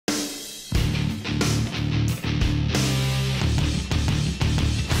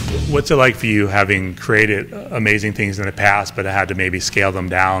What's it like for you, having created amazing things in the past, but had to maybe scale them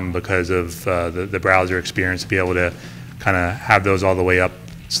down because of the browser experience, to be able to kind of have those all the way up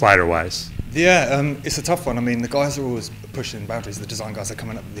slider-wise? Yeah, it's a tough one. I mean, the guys are always pushing boundaries. The design guys are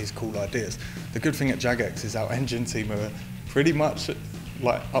coming up with these cool ideas. The good thing at Jagex is our engine team are pretty much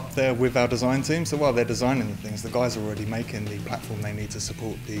like up there with our design team. So while they're designing the things, the guys are already making the platform they need to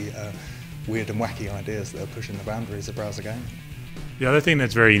support the weird and wacky ideas that are pushing the boundaries of browser gaming. The other thing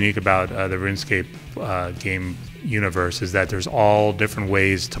that's very unique about the RuneScape game universe is that there's all different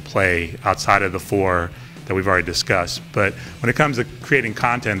ways to play outside of the four that we've already discussed. But when it comes to creating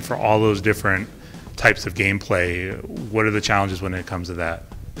content for all those different types of gameplay, what are the challenges when it comes to that?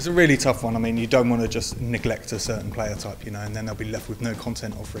 It's a really tough one. I mean, you don't want to just neglect a certain player type, you know, and then they'll be left with no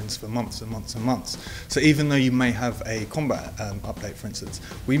content offerings for months and months and months. So even though you may have a combat update, for instance,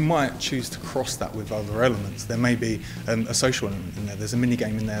 we might choose to cross that with other elements. There may be a social element in there. There's a mini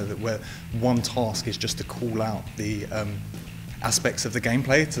game in there where one task is just to call out the aspects of the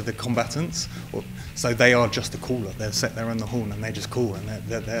gameplay to the combatants. So they are just a caller. They're set there on the horn and they just call, and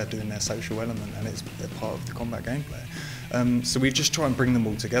they're there doing their social element, and it's part of the combat gameplay. So we just try and bring them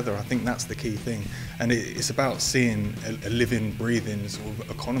all together. I think that's the key thing, and it's about seeing a living, breathing sort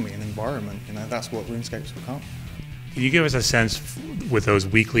of economy and environment. You know, that's what RuneScape's become. Can you give us a sense with those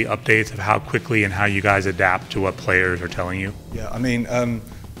weekly updates of how quickly and how you guys adapt to what players are telling you? Yeah, I mean,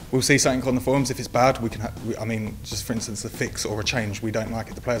 we'll see something on the forums. If it's bad, we can. I mean, just for instance, a fix or a change, we don't like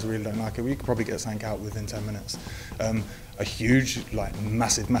it. The players really don't like it. We could probably get something out within 10 minutes. A huge, like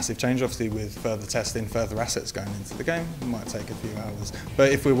massive change, obviously, with further testing, further assets going into the game, it might take a few hours.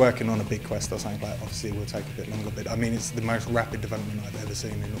 But if we're working on a big quest or something like that, obviously it will take a bit longer. But I mean, it's the most rapid development I've ever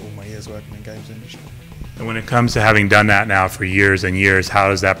seen in all my years working in games industry. And when it comes to having done that now for years and years,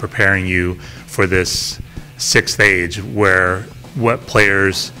 how is that preparing you for this sixth age, where what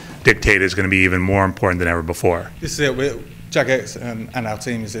players dictate is going to be even more important than ever before? This is it. Jagex and our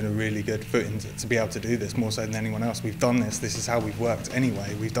team is in a really good footing to be able to do this, more so than anyone else. We've done this is how we've worked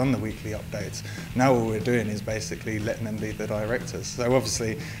anyway. We've done the weekly updates. Now all we're doing is basically letting them be the directors. So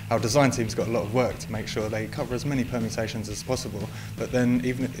obviously our design team's got a lot of work to make sure they cover as many permutations as possible, but then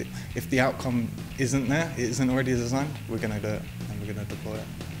even if the outcome isn't there, it isn't already designed, we're going to do it and we're going to deploy it.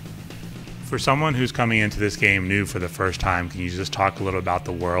 For someone who's coming into this game new for the first time, can you just talk a little about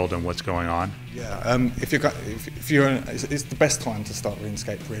the world and what's going on? Yeah, if you're, it's the best time to start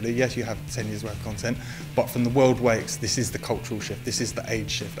RuneScape, really. Yes, you have 10 years worth of content, but from the world wakes, this is the cultural shift, this is the age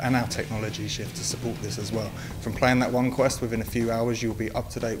shift, and our technology shift to support this as well. From playing that one quest, within a few hours, you'll be up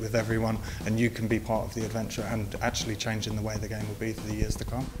to date with everyone, and you can be part of the adventure and actually changing the way the game will be for the years to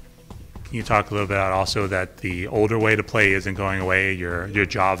come. Can you talk a little bit about also that the older way to play isn't going away, your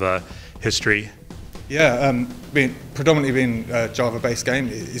Java history? Yeah, predominantly being a Java-based game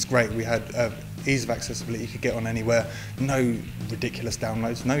is great. We had ease of accessibility. You could get on anywhere, no ridiculous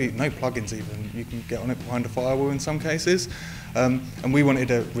downloads, no plugins even. You can get on it behind a firewall in some cases. And we wanted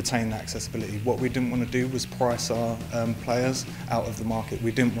to retain that accessibility. What we didn't want to do was price our players out of the market.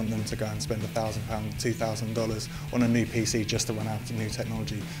 We didn't want them to go and spend £1,000, $2,000 on a new PC just to run out of new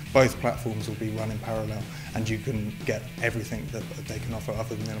technology. Both platforms will be run in parallel, and you can get everything that they can offer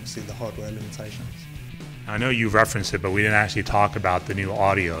other than obviously the hardware limitations. I know you referenced it, but we didn't actually talk about the new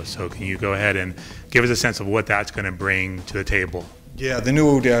audio. So can you go ahead and give us a sense of what that's going to bring to the table? Yeah, the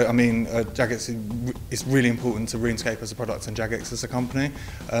new audio, I mean, Jagex is really important to RuneScape as a product and Jagex as a company.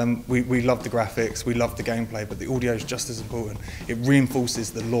 We love the graphics, we love the gameplay, but the audio is just as important. It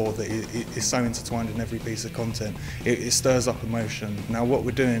reinforces the lore that is so intertwined in every piece of content. It stirs up emotion. Now what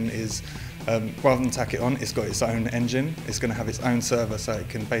we're doing is, rather than tack it on, it's got its own engine. It's going to have its own server, so it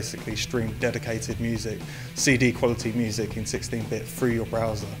can basically stream dedicated music, CD quality music in 16-bit through your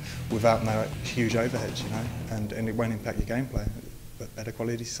browser without no huge overheads, you know, and it won't impact your gameplay. But better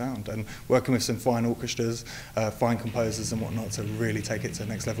quality sound, and working with some fine orchestras, fine composers and whatnot to really take it to the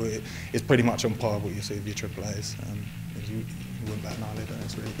next level. It's pretty much on par with what you see with your AAAs. You wouldn't bat an eyelid, and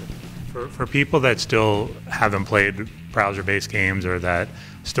it's really good. For people that still haven't played browser-based games, or that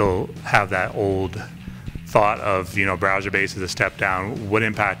still have that old thought of, you know, browser-based as a step down, what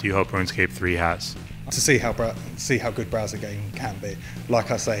impact do you hope RuneScape 3 has? To see how good browser game can be.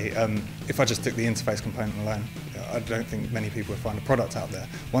 Like I say, if I just took the interface component alone, I don't think many people would find a product out there.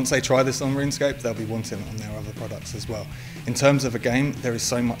 Once they try this on RuneScape, they'll be wanting it on their other products as well. In terms of a game, there is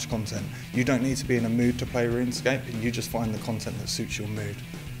so much content. You don't need to be in a mood to play RuneScape, you just find the content that suits your mood.